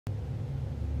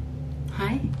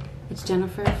Hi, it's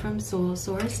Jennifer from Soul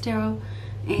Source Tarot,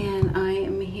 and I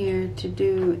am here to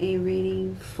do a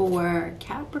reading for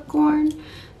Capricorn.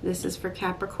 This is for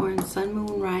Capricorn, Sun,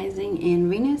 Moon, Rising, and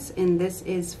Venus, and this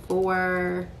is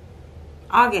for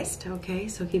August. Okay,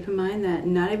 so keep in mind that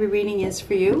not every reading is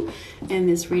for you, and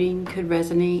this reading could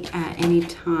resonate at any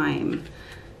time.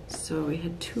 So we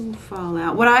had two fall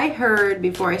out. What I heard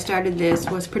before I started this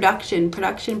was production.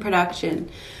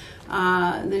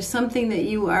 There's something that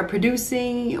you are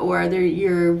producing, or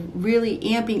you're really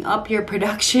amping up your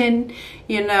production.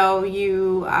 You know,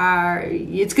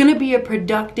 it's going to be a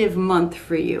productive month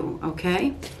for you,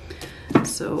 okay?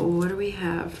 So what do we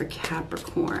have for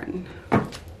Capricorn?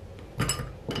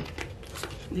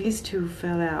 These two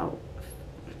fell out.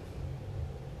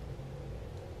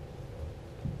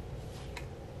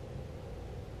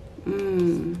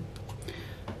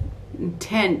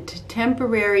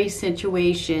 Temporary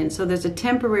situation. So there's a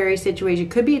temporary situation.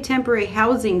 Could be a temporary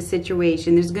housing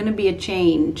situation. There's going to be a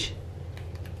change.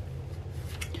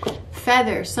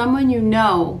 Feather. Someone you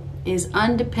know is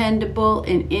undependable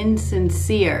and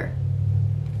insincere.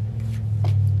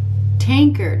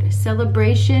 Tankard.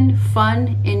 Celebration,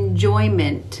 fun,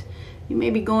 enjoyment. You may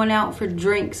be going out for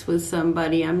drinks with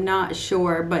somebody. I'm not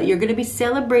sure, but you're going to be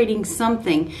celebrating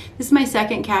something. This is my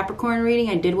second Capricorn reading.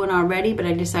 I did one already, but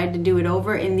I decided to do it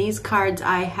over. In these cards,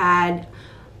 I had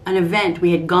an event.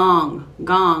 We had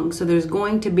gong. So there's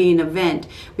going to be an event.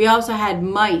 We also had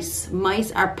mice.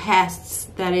 Mice are pests.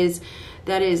 That is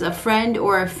a friend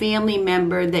or a family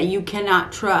member that you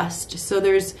cannot trust. So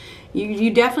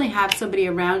you definitely have somebody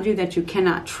around you that you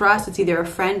cannot trust. It's either a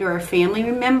friend or a family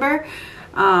member.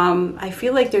 I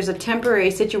feel like there's a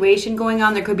temporary situation going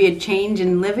on. There could be a change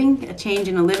in a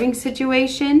living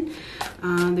situation.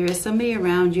 There is somebody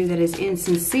around you that is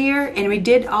insincere. And we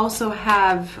did also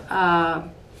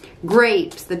have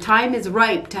grapes. The time is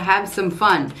ripe to have some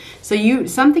fun. So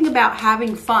something about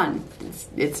having fun.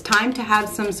 It's time to have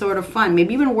some sort of fun.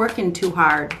 Maybe you've been working too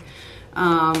hard.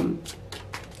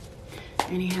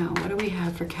 Anyhow, what do we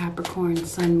have for Capricorn,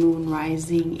 Sun, Moon,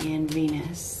 Rising, and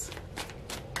Venus?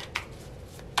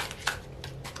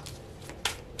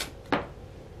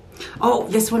 Oh,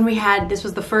 this one this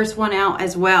was the first one out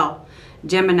as well.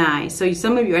 Gemini. So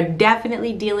some of you are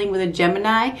definitely dealing with a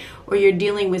Gemini, or you're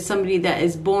dealing with somebody that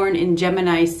is born in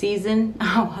Gemini season.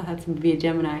 Oh, that's going to be a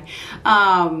Gemini.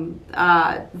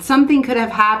 Something could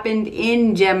have happened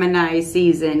in Gemini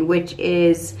season, which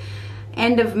is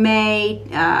end of May,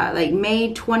 like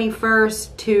May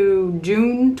 21st to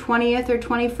June 20th or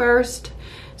 21st.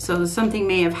 So something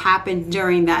may have happened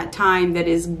during that time that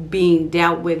is being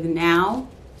dealt with now.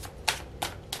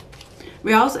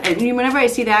 We also, whenever I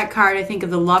see that card, I think of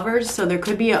the Lovers. So there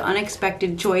could be an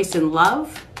unexpected choice in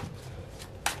love.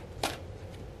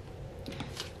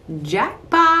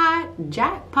 Jackpot.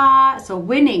 So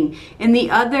winning. In the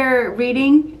other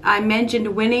reading, I mentioned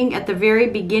winning at the very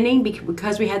beginning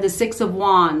because we had the Six of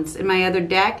Wands in my other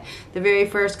deck. The very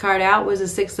first card out was the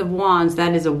Six of Wands.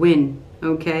 That is a win.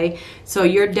 Okay. So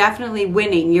you're definitely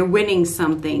winning. You're winning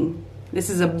something. This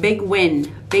is a big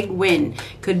win. Big win.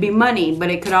 Could be money, but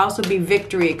it could also be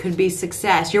victory. It could be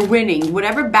success. You're winning.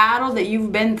 Whatever battle that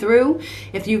you've been through,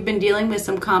 if you've been dealing with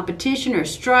some competition or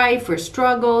strife or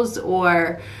struggles,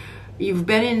 or you've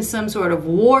been in some sort of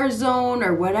war zone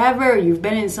or whatever, you've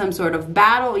been in some sort of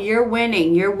battle, you're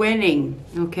winning. You're winning.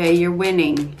 Okay, you're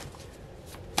winning.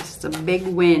 This is a big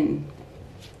win.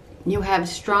 You have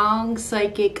strong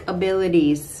psychic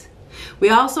abilities. We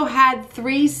also had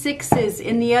 3 sixes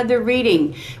in the other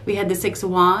reading. We had the Six of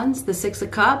Wands, the Six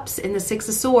of Cups, and the Six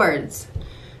of Swords.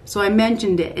 So I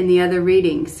mentioned it in the other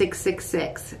reading,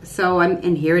 666. So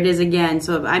and here it is again.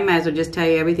 So I might as well just tell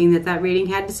you everything that reading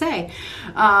had to say.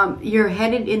 You're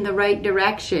headed in the right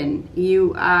direction.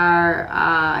 You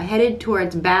are headed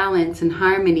towards balance and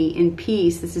harmony and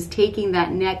peace. This is taking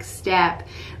that next step,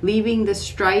 leaving the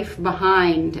strife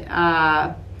behind.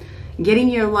 Getting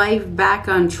your life back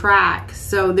on track.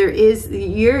 So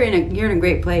you're in a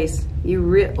great place.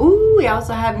 We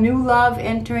also have new love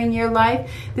entering your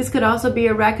life. This could also be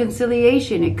a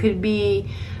reconciliation. It could be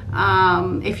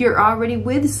if you're already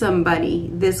with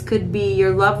somebody. This could be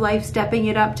your love life stepping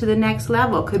it up to the next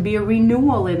level. Could be a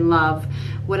renewal in love.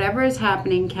 Whatever is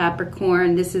happening,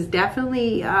 Capricorn, this is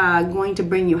definitely going to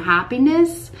bring you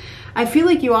happiness. I feel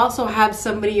like you also have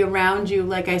somebody around you,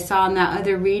 like I saw in that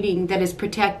other reading, that is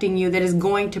protecting you, that is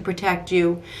going to protect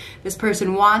you. This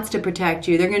person wants to protect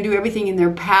you. They're going to do everything in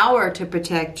their power to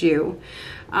protect you.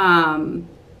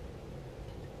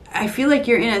 I feel like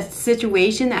you're in a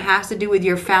situation that has to do with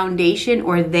your foundation,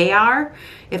 or they are.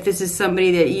 If this is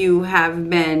somebody that you have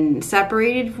been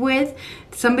separated with,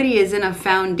 somebody is in a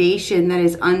foundation that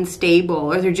is unstable,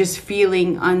 or they're just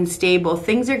feeling unstable.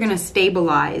 Things are going to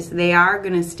stabilize. They are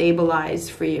going to stabilize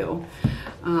for you.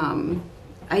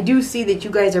 I do see that you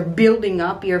guys are building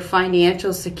up your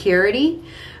financial security,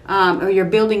 or you're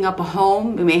building up a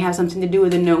home. It may have something to do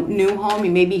with a new home.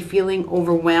 You may be feeling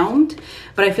overwhelmed,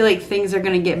 but I feel like things are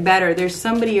going to get better. There's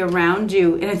somebody around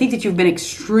you, and I think that you've been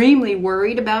extremely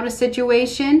worried about a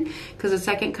situation, because the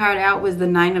second card out was the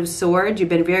Nine of Swords. You've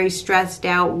been very stressed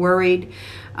out, worried.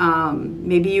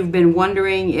 Maybe you've been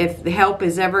wondering if the help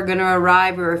is ever going to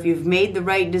arrive, or if you've made the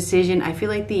right decision. I feel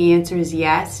like the answer is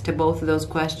yes to both of those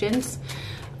questions.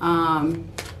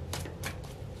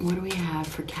 What do we have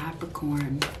for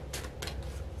Capricorn?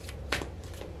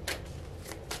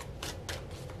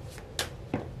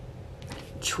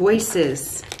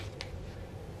 Choices.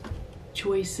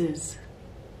 Choices.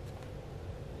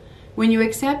 When you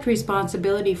accept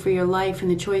responsibility for your life and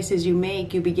the choices you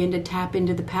make, you begin to tap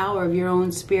into the power of your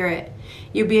own spirit.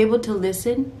 You'll be able to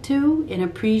listen to and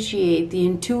appreciate the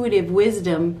intuitive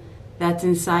wisdom that's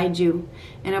inside you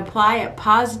and apply it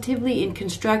positively and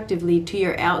constructively to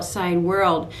your outside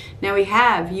world. Now you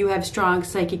have strong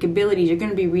psychic abilities. You're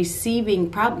going to be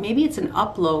receiving, maybe it's an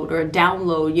upload or a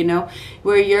download, you know,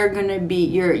 where you're going to be,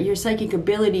 your psychic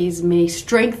abilities may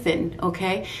strengthen,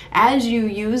 okay? As you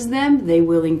use them, they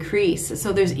will increase.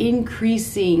 So there's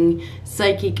increasing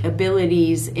psychic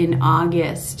abilities in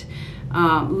August.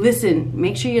 Listen,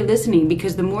 make sure you're listening,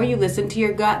 because the more you listen to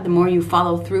your gut, the more you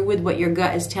follow through with what your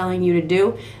gut is telling you to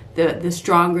do, the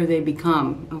stronger they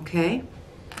become, okay?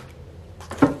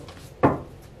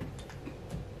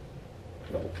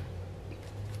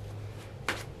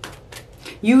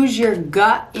 Use your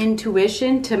gut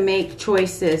intuition to make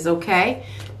choices, okay?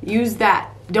 Use that.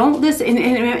 Don't listen.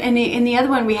 In the other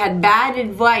one, we had bad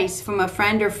advice from a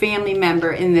friend or family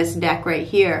member in this deck right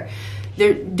here.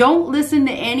 Don't listen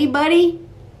to anybody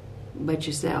but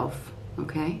yourself,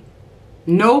 okay?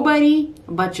 Nobody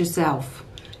but yourself.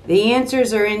 The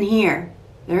answers are in here.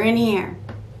 They're in here.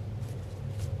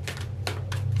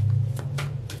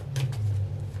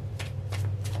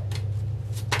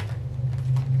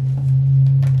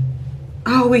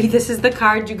 Oh, wait, this is the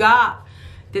card you got.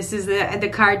 This is the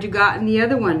card you got in the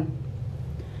other one.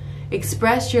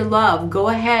 Express your love. Go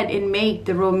ahead and make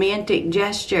the romantic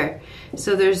gesture.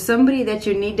 So there's somebody that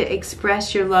you need to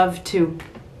express your love to.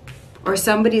 Or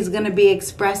somebody's going to be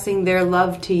expressing their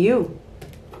love to you.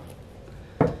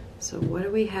 So what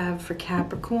do we have for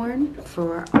Capricorn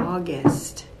for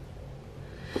August?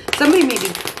 Somebody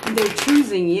they're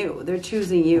choosing you. They're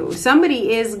choosing you.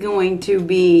 Somebody is going to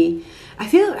be, I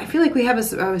feel like we have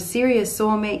a serious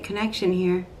soulmate connection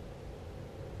here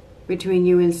between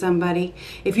you and somebody.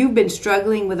 If you've been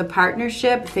struggling with a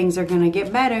partnership, things are going to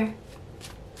get better.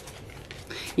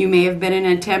 You may have been in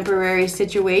a temporary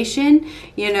situation,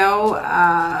 you know,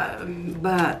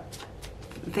 but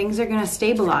things are going to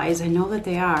stabilize. I know that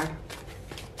they are.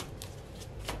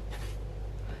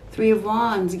 Three of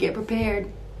Wands, get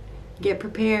prepared. Get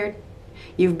prepared.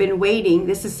 You've been waiting.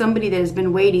 This is somebody that has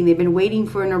been waiting. They've been waiting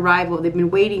for an arrival. They've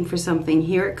been waiting for something.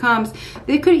 Here it comes.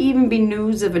 There could even be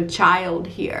news of a child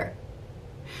here.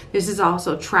 This is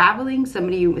also traveling. Some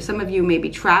of you may be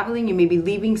traveling. You may be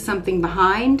leaving something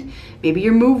behind. Maybe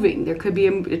you're moving. There could be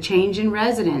a change in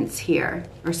residence here.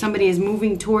 Or somebody is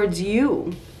moving towards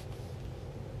you.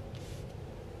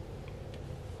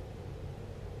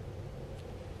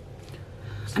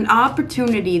 An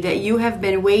opportunity that you have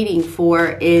been waiting for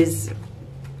is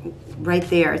right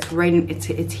there.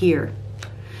 It's here.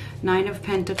 Nine of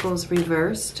Pentacles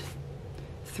reversed.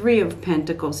 Three of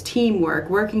Pentacles, teamwork,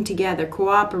 working together,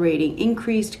 cooperating,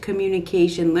 increased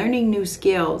communication, learning new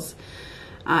skills.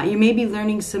 You may be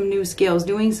learning some new skills,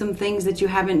 doing some things that you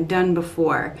haven't done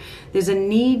before. There's a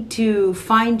need to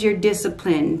find your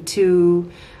discipline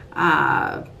to,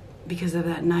 because of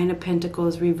that Nine of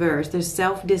Pentacles reversed, there's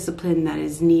self-discipline that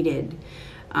is needed.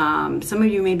 Some of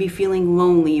you may be feeling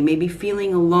lonely. You may be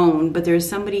feeling alone, but there's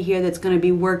somebody here that's going to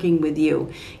be working with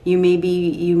you. You may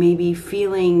be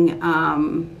feeling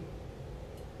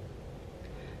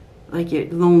like you're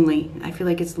lonely. I feel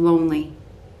like it's lonely.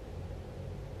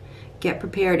 Get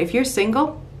prepared. If you're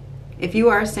single, if you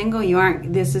are single,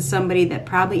 this is somebody that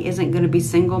probably isn't going to be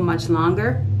single much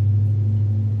longer.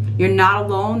 You're not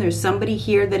alone. There's somebody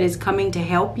here that is coming to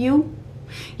help you.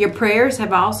 Your prayers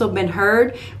have also been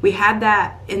heard. We had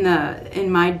that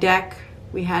in my deck.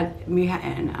 We had,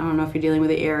 and I don't know if you're dealing with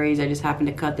the Aries. I just happened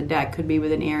to cut the deck. Could be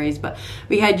with an Aries, but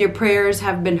we had your prayers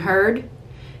have been heard.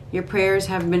 Your prayers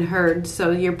have been heard.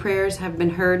 So your prayers have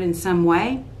been heard in some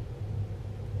way.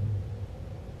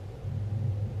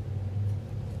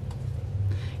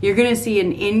 You're going to see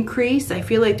an increase. I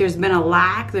feel like there's been a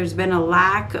lack. There's been a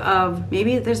lack of,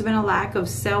 maybe there's been a lack of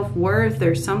self-worth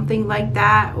or something like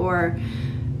that, or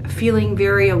feeling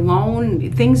very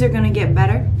alone. Things are going to get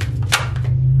better.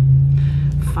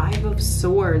 Five of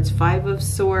Swords. Five of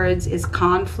Swords is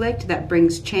conflict that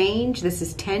brings change. This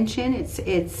is tension.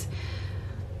 It's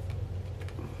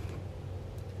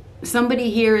somebody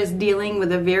here is dealing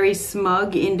with a very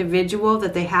smug individual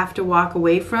that they have to walk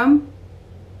away from.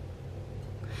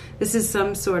 This is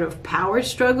some sort of power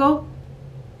struggle.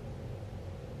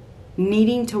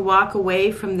 Needing to walk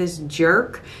away from this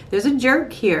jerk. There's a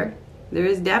jerk here. There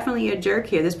is definitely a jerk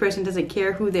here. This person doesn't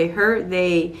care who they hurt.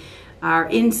 They are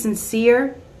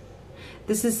insincere.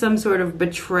 This is some sort of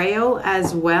betrayal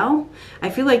as well. I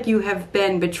feel like you have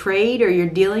been betrayed, or you're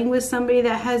dealing with somebody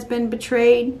that has been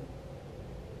betrayed.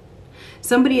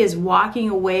 Somebody is walking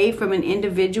away from an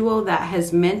individual that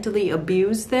has mentally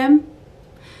abused them,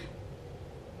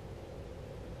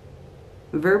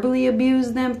 verbally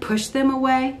abused them, pushed them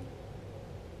away.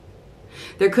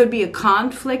 There could be a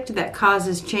conflict that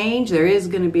causes change. There is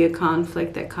going to be a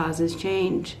conflict that causes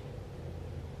change.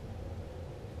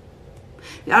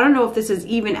 I don't know if this is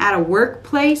even at a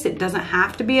workplace. It doesn't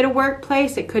have to be at a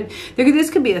workplace. This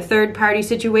could be a third party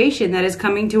situation that is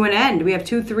coming to an end. We have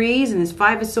 2 3s and this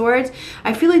 5 of Swords.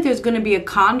 I feel like there's going to be a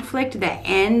conflict that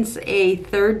ends a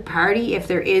third party. If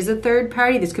there is a third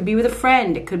party, this could be with a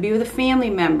friend. It could be with a family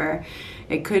member.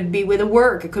 It could be with a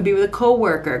work. It could be with a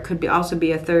co-worker. It could also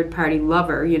be a third party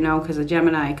lover, you know, because the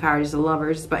Gemini card is the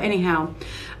lovers. But anyhow,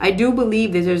 I do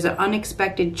believe that there's an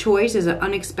unexpected choice. There's an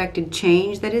unexpected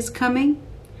change that is coming.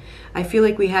 I feel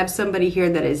like we have somebody here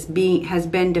that has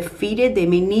been defeated. They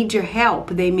may need your help.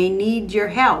 They may need your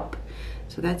help.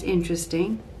 So that's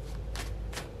interesting.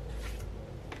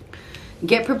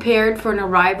 Get prepared for an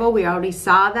arrival. We already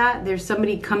saw that. There's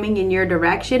somebody coming in your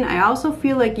direction. I also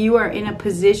feel like you are in a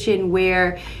position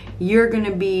where you're going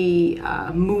to be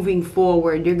moving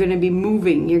forward. You're going to be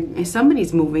moving.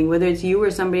 Somebody's moving, whether it's you or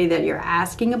somebody that you're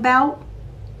asking about.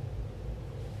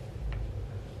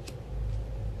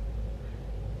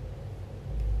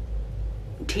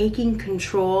 Taking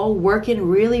control, working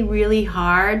really, really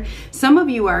hard. Some of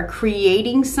you are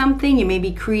creating something. You may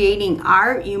be creating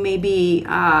art. You may be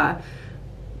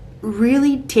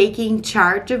really taking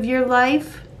charge of your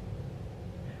life.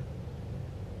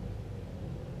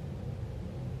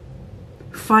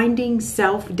 Finding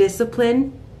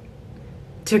self-discipline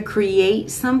to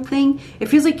create something. It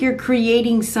feels like you're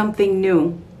creating something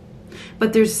new.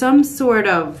 But there's some sort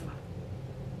of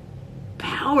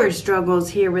power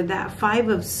struggles here with that 5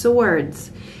 of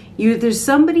Swords. There's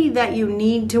somebody that you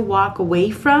need to walk away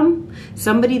from,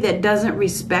 somebody that doesn't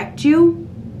respect you.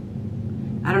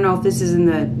 I don't know if this is in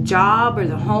the job or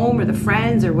the home or the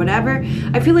friends or whatever.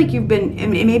 I feel like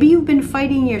maybe you've been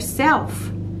fighting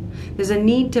yourself. There's a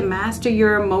need to master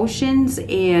your emotions,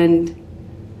 and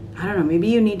I don't know, maybe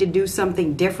you need to do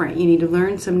something different. You need to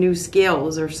learn some new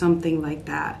skills or something like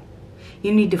that.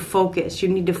 You need to focus. You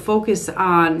need to focus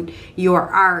on your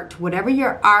art. Whatever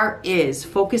your art is,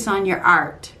 focus on your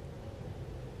art.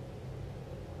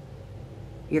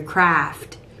 Your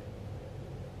craft.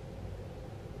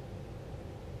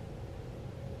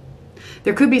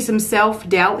 There could be some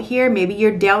self-doubt here. Maybe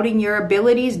you're doubting your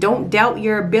abilities. Don't doubt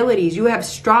your abilities. You have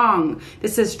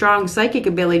this is strong psychic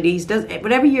abilities.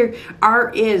 Whatever your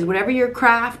art is, whatever your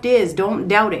craft is, don't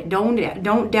doubt it.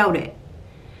 Don't doubt it.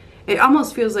 It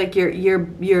almost feels like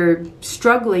you're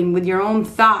struggling with your own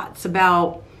thoughts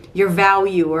about your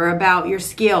value or about your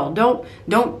skill. Don't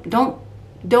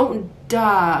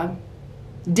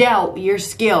doubt your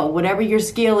skill, whatever your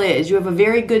skill is. You have a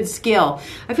very good skill.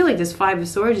 I feel like this 5 of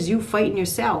Swords is you fighting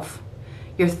yourself.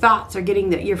 Your thoughts are getting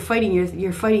that you're fighting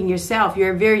yourself.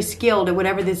 You're very skilled at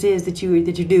whatever this is that you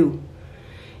do.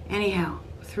 Anyhow,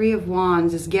 3 of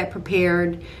Wands is get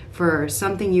prepared for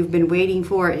something you've been waiting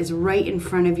for. It is right in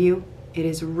front of you. It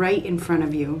is right in front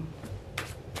of you.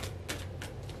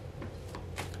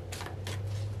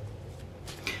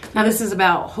 Now this is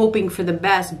about hoping for the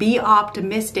best. Be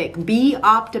optimistic. Be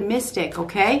optimistic,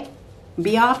 okay?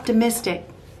 Be optimistic.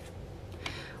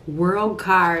 World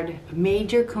card,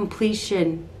 major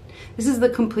completion. This is the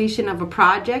completion of a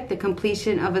project, the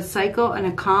completion of a cycle, an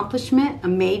accomplishment, a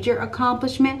major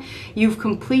accomplishment. You've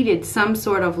completed some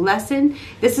sort of lesson.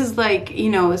 This is like, you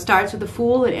know, it starts with the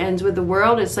Fool, it ends with the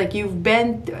World. It's like you've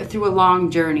been through a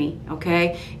long journey,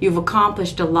 okay? You've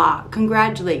accomplished a lot.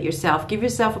 Congratulate yourself. Give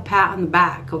yourself a pat on the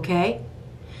back, okay?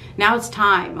 Now it's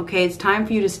time, okay? It's time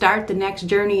for you to start the next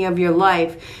journey of your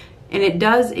life. And it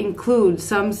does include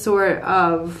some sort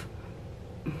of,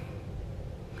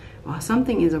 well,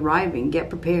 something is arriving. Get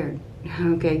prepared.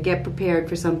 Okay, get prepared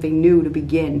for something new to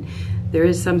begin. There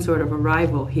is some sort of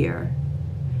arrival here.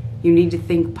 You need to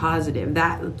think positive.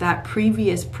 That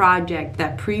previous project,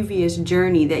 that previous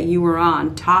journey that you were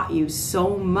on taught you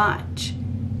so much.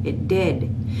 It did.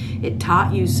 It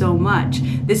taught you so much.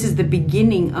 This is the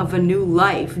beginning of a new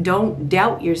life. Don't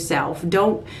doubt yourself.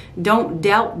 Don't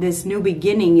doubt this new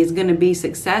beginning is going to be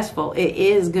successful. It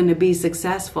is going to be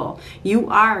successful. You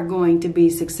are going to be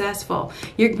successful.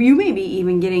 You may be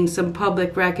even getting some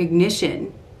public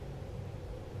recognition.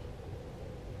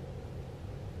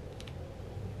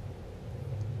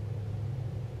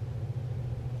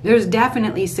 There's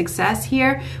definitely success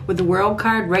here with the World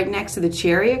card right next to the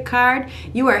Chariot card.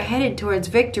 You are headed towards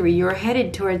victory. You are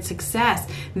headed towards success.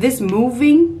 This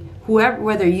moving,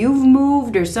 whether you've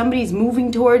moved or somebody's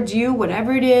moving towards you,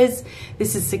 whatever it is,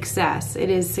 this is success.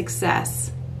 It is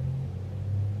success.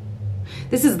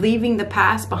 This is leaving the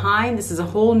past behind. This is a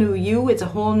whole new you. It's a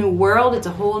whole new world. It's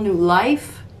a whole new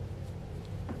life.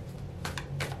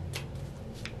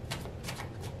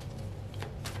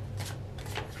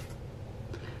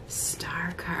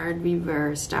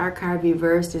 Reverse. Star card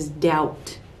reversed is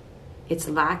doubt. It's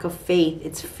lack of faith.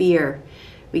 It's fear.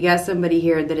 We got somebody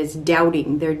here that is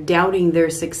doubting. They're doubting their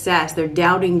success. They're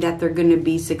doubting that they're going to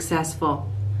be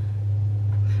successful.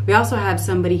 We also have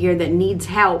somebody here that needs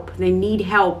help. They need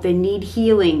help. They need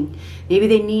healing. Maybe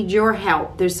they need your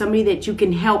help. There's somebody that you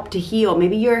can help to heal.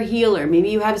 Maybe you're a healer. Maybe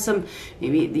you have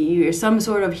maybe you're some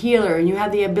sort of healer and you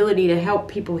have the ability to help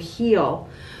people heal.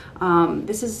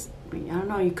 This is, I don't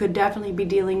know, you could definitely be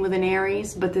dealing with an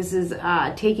Aries, but this is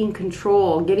taking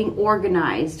control, getting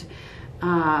organized,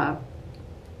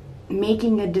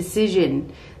 making a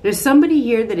decision. There's somebody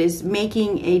here that is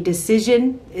making a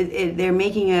decision. They're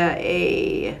making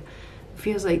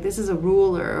feels like this is a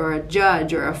ruler or a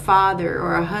judge or a father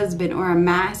or a husband or a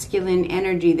masculine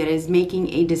energy that is making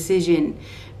a decision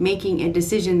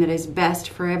that is best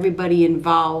for everybody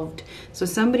involved. So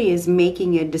somebody is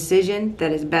making a decision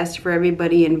that is best for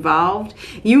everybody involved.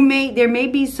 There may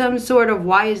be some sort of,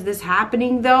 why is this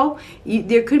happening though?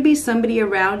 There could be somebody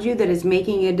around you that is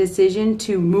making a decision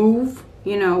to move.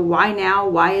 You know, why now?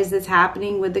 Why is this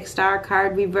happening with the Star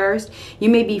card reversed? You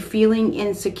may be feeling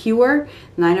insecure.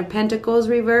 Nine of Pentacles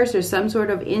reversed. There's some sort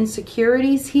of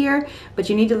insecurities here, but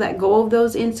you need to let go of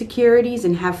those insecurities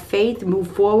and have faith,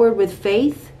 move forward with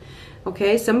faith.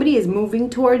 Okay, somebody is moving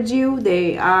towards you.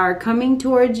 They are coming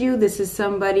towards you. This is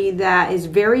somebody that is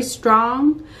very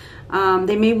strong.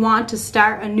 They may want to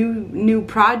start a new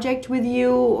project with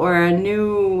you, or a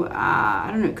new, I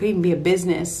don't know, it could even be a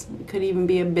business. It could even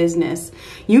be a business.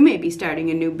 You may be starting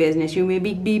a new business. You may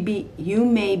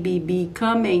be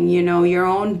becoming, you know, your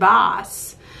own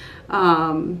boss.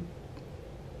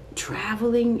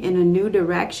 Traveling in a new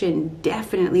direction,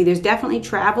 definitely. There's definitely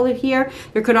travel here.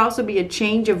 There could also be a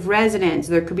change of residence.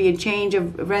 There could be a change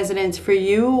of residence for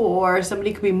you, or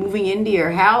somebody could be moving into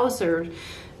your house, or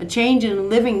a change in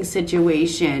living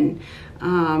situation.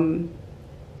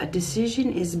 A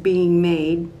decision is being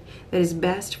made that is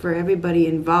best for everybody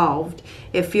involved.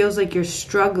 It feels like you're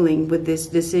struggling with this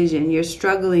decision. You're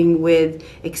struggling with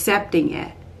accepting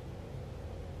it.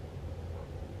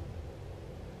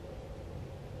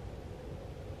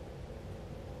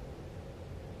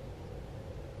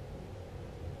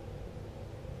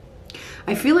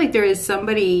 I feel like there is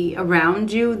somebody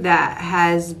around you that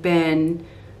has been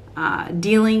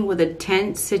dealing with a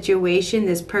tense situation.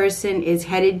 This person is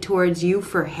headed towards you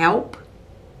for help.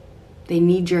 They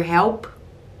need your help.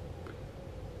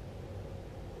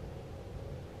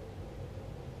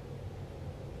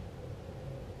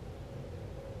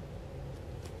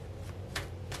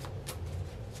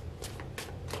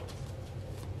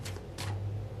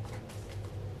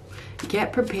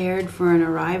 Get prepared for an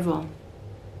arrival.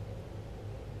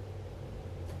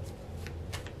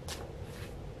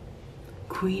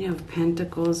 Queen of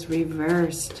Pentacles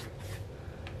reversed.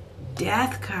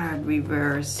 Death card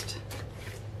reversed.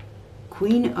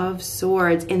 Queen of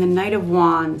Swords and the Knight of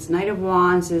Wands. Knight of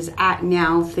Wands is act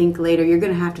now, think later. You're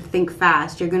going to have to think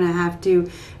fast. You're going to have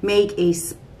to make a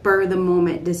spur of the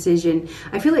moment decision.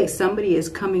 I feel like somebody is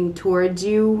coming towards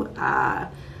you.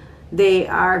 They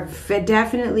are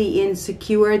definitely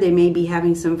insecure. They may be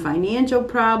having some financial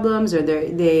problems, or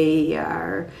they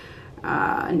are...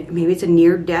 maybe it's a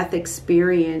near-death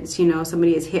experience. You know,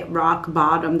 somebody has hit rock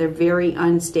bottom. They're very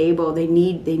unstable. They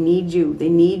need you. They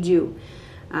need you.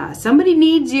 Somebody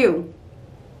needs you.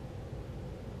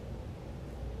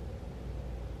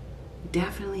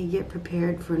 Definitely get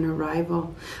prepared for an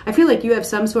arrival. I feel like you have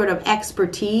some sort of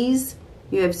expertise.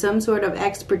 You have some sort of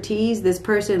expertise. This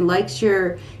person likes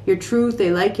your truth.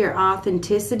 They like your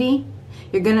authenticity.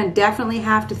 You're going to definitely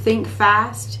have to think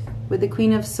fast with the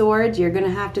Queen of Swords. You're going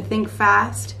to have to think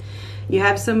fast. You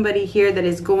have somebody here that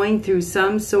is going through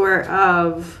some sort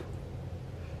of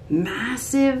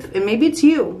massive, and maybe it's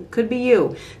you, could be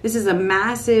you. This is a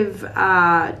massive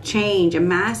change, a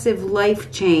massive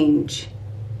life change.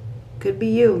 Could be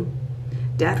you.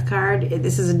 Death card,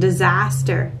 this is a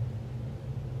disaster.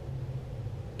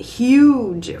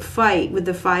 Huge fight with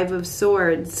the Five of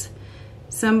Swords.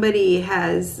 Somebody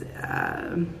has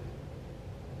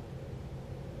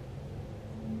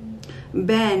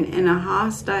been in a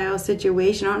hostile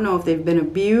situation. I don't know if they've been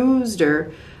abused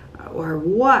or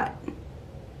what.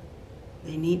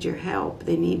 They need your help.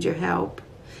 They need your help.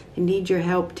 They need your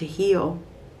help to heal.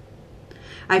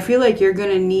 I feel like you're going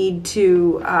to need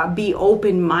to be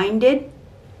open-minded.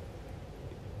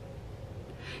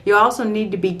 You also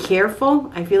need to be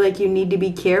careful. I feel like you need to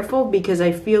be careful because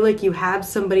I feel like you have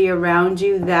somebody around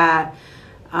you that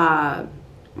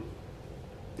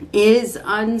is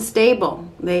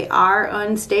unstable. They are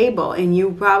unstable, and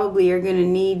you probably are going to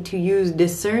need to use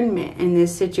discernment in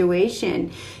this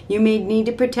situation. You may need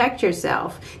to protect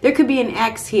yourself. There could be an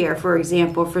ex here, for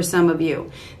example, for some of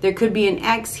you. There could be an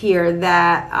ex here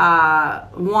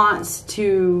that wants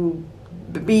to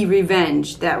be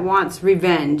revenged, that wants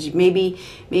revenge. Maybe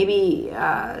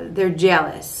they're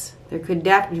jealous. There could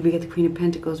definitely, we get the Queen of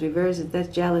Pentacles reversed.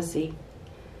 That's jealousy.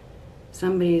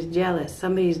 Somebody is jealous.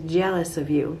 Somebody's jealous of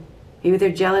you. Maybe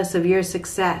they're jealous of your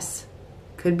success.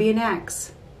 Could be an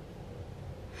ex.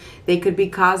 They could be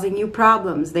causing you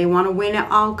problems. They want to win at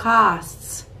all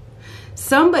costs.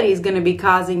 Somebody's going to be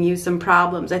causing you some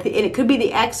problems. I think, and it could be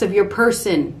the ex of your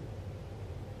person.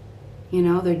 You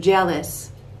know, they're jealous.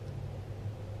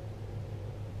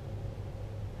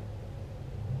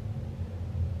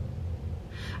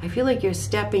 I feel like you're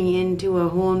stepping into a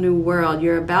whole new world.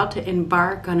 You're about to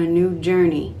embark on a new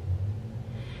journey.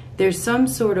 There's some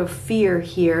sort of fear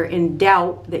here and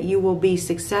doubt that you will be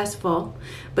successful,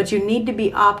 but you need to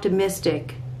be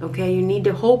optimistic, okay? You need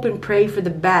to hope and pray for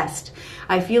the best.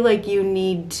 I feel like you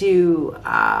need to,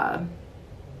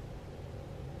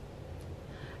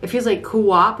 it feels like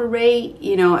cooperate,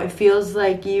 you know, it feels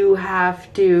like you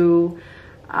have to,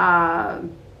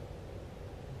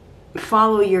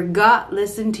 follow your gut,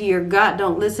 listen to your gut,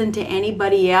 don't listen to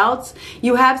anybody else.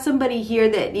 You have somebody here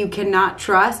that you cannot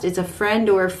trust. It's a friend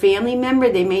or a family member.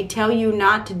 They may tell you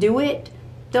not to do it.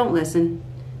 Don't listen.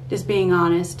 Just being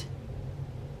honest.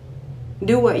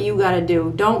 Do what you got to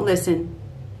do. Don't listen.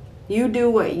 You do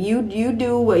what you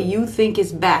do what you think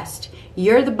is best.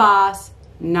 You're the boss,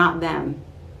 not them.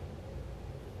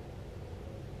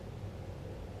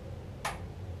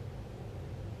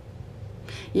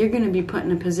 You're going to be put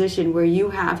in a position where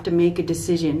you have to make a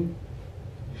decision.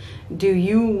 Do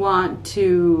you want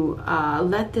to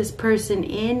let this person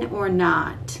in or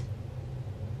not?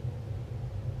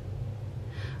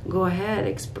 Go ahead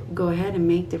and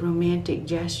make the romantic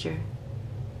gesture.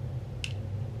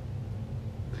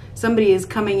 Somebody is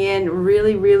coming in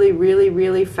really, really, really,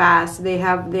 really fast. They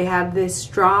have this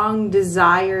strong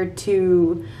desire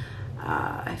to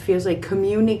it feels like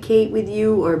communicate with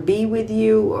you or be with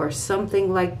you or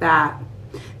something like that.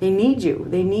 They need you.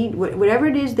 They need whatever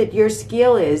it is that your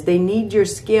skill is. They need your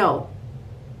skill.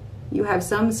 You have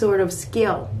some sort of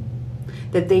skill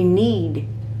that they need.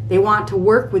 They want to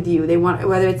work with you. They want,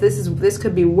 whether it's this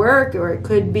could be work or it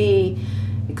could be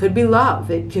love.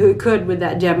 It could with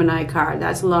that Gemini card.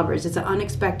 That's lovers. It's an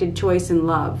unexpected choice in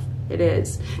love. It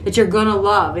is. That you're going to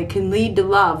love. It can lead to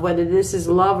love, whether this is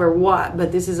love or what,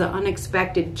 but this is an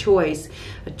unexpected choice.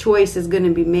 A choice is going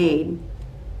to be made.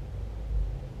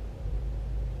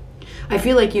 I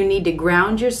feel like you need to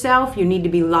ground yourself. You need to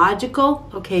be logical.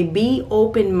 Okay, be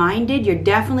open-minded. You're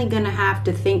definitely going to have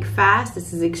to think fast.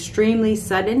 This is extremely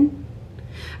sudden.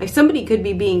 Like somebody could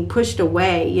be being pushed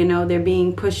away, you know, they're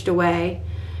being pushed away,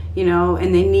 you know,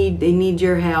 and they need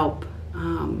your help.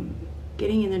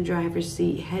 Getting in the driver's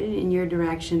seat, headed in your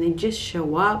direction. They just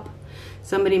show up.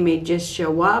 Somebody may just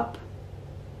show up.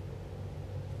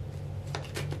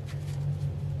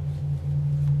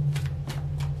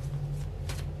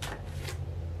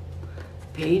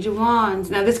 Page of Wands.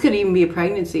 Now, this could even be a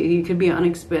pregnancy. It could be an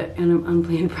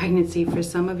unplanned pregnancy for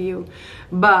some of you.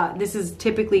 But this is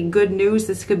typically good news.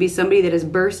 This could be somebody that is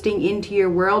bursting into your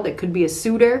world. It could be a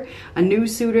suitor, a new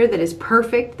suitor that is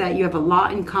perfect, that you have a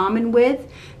lot in common with.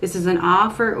 This is an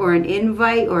offer or an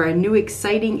invite or a new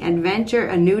exciting adventure,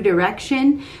 a new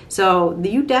direction. So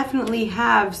you definitely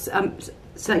have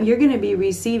so you're going to be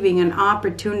receiving an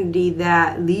opportunity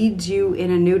that leads you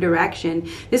in a new direction.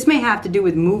 This may have to do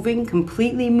with moving,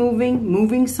 completely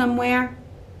moving somewhere.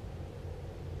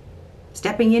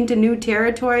 stepping into new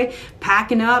territory,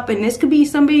 packing up. And this could be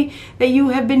somebody that you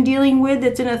have been dealing with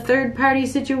that's in a third-party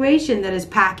situation that is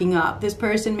packing up. This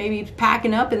person may be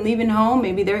packing up and leaving home.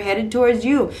 Maybe they're headed towards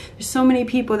you. There's so many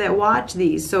people that watch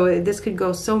these, so this could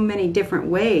go so many different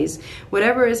ways.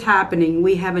 Whatever is happening,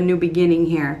 we have a new beginning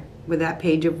here with that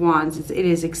Page of Wands. It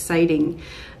is exciting.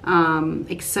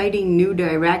 Exciting new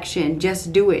direction.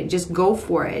 Just do it. Just go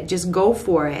for it. Just go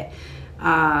for it.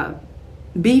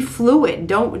 Be fluid.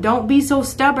 Don't be so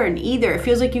stubborn either. It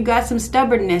feels like you got some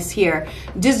stubbornness here.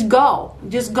 Just go.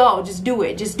 Just go. Just do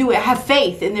it. Just do it. Have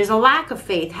faith. And there's a lack of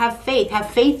faith. Have faith.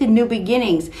 Have faith in new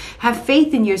beginnings. Have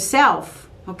faith in yourself.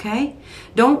 Okay?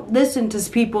 Don't listen to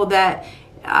people that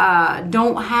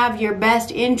don't have your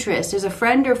best interest. There's a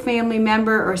friend or family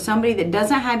member or somebody that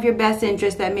doesn't have your best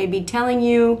interest that may be telling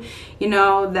you, you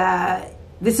know, that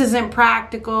this isn't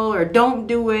practical, or don't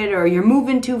do it, or you're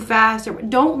moving too fast, or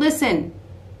don't listen.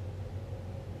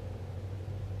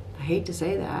 I hate to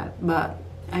say that, but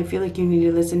I feel like you need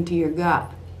to listen to your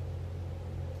gut.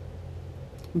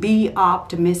 Be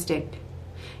optimistic.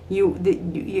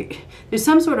 There's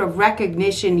some sort of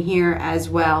recognition here as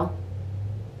well.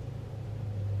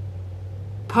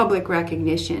 Public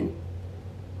recognition.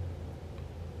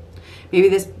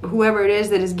 Maybe whoever it is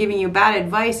that is giving you bad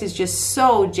advice is just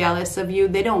so jealous of you.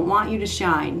 They don't want you to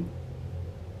shine.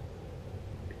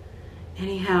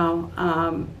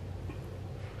 Anyhow,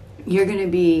 you're going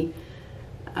to be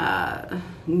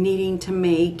needing to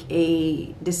make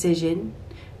a decision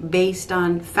based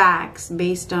on facts,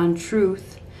 based on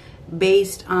truth,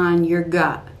 based on your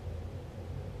gut.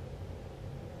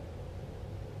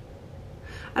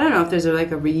 I don't know if there's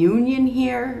like a reunion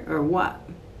here or what.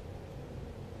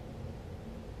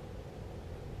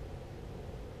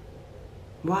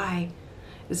 Why?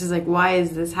 This is like, why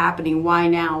is this happening? Why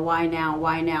now? Why now?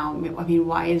 Why now? I mean,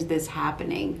 why is this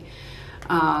happening?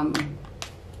 I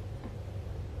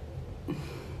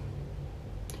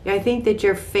think that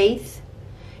your faith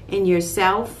in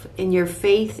yourself and your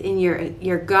faith in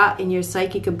your gut and your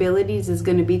psychic abilities is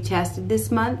going to be tested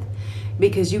this month,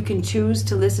 because you can choose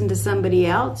to listen to somebody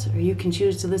else or you can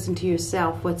choose to listen to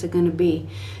yourself. What's it going to be?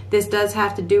 This does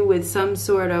have to do with some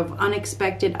sort of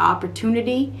unexpected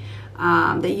opportunity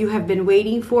that you have been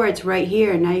waiting for. It's right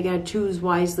here. Now you got to choose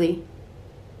wisely.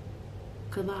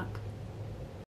 Good luck.